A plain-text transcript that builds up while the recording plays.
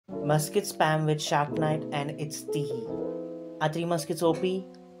Musket spam with Shark Knight and it's Tehe. Are 3 muskets OP?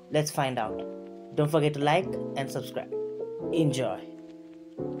 Let's find out. Don't forget to like and subscribe. Enjoy.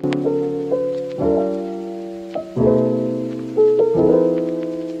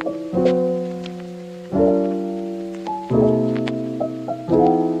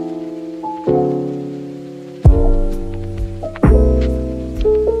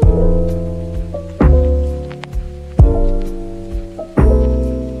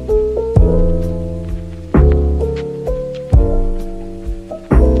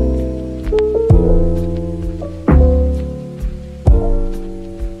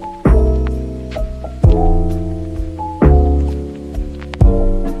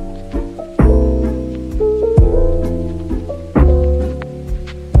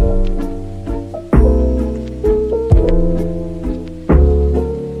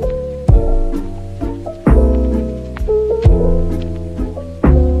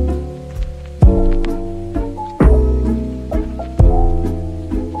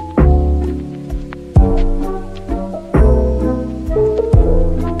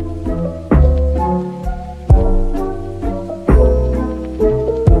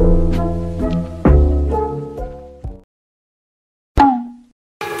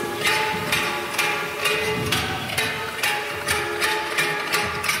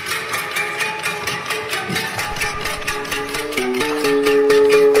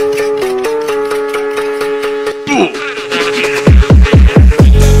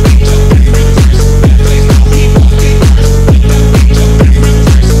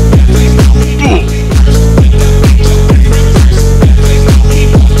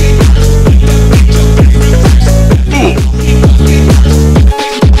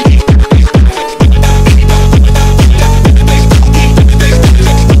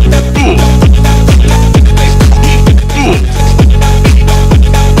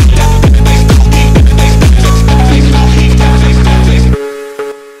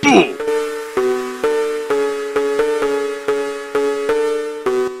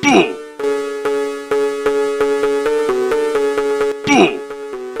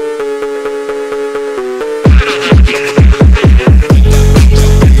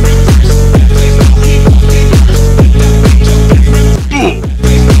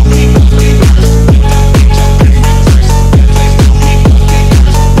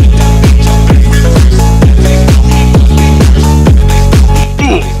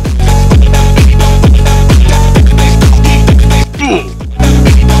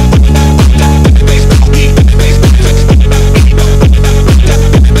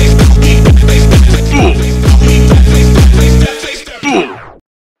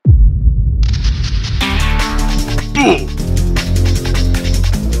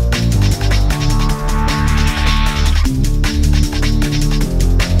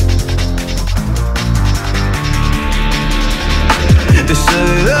 They say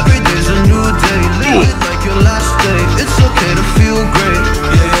every day's a new day. Live it like your last day. It's okay to feel great.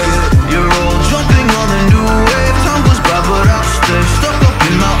 Yeah, you're all jumping on the new wave. Time goes by but I'll stay stuck up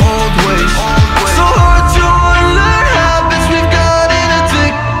in my old ways. So hard to unlearn habits we've gotten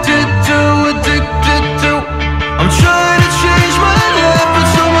addicted to. I'm trying to change my life, but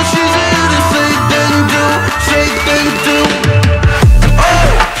so much easier to say than do.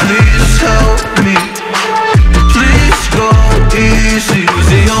 Oh, please help me. Please go easy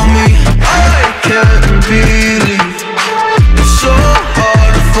on me. I can't believe it's so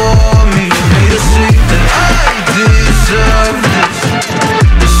hard for me to see that I deserve this.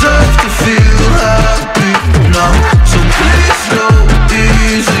 Deserve to feel happy now. So please go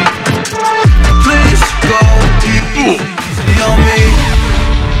easy. Please go easy on me.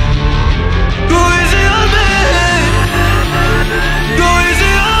 Go easy on me. Go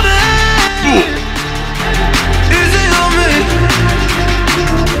easy on me. Easy on me.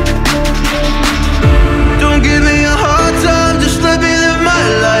 Don't give me a hard time, just let me live my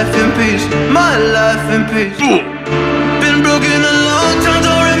life in peace. My life in peace. Been broken a long time,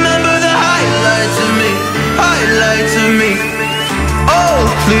 don't remember the highlights of me. Highlights of me. Oh,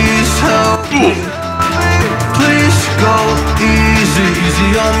 please help me. Please go easy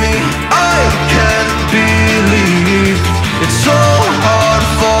on me. I can't believe it's so hard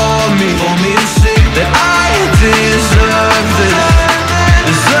for me to see that I deserve this.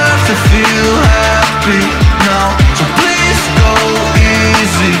 Deserve to feel happy now. So please go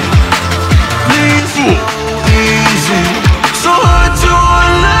easy. Please go easy. So hard to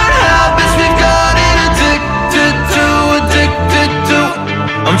unlearn habits we've gotten addicted to.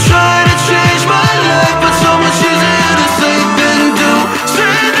 I'm trying to change my life, but so much easier to say than do.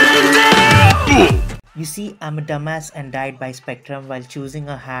 You see, I'm a dumbass and died by Spectrum while choosing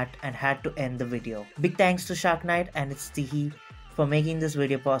a hat and had to end the video. Big thanks to Shark Knight and its Tehe for making this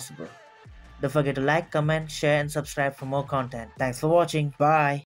video possible. Don't forget to like, comment, share and subscribe for more content. Thanks for watching. Bye.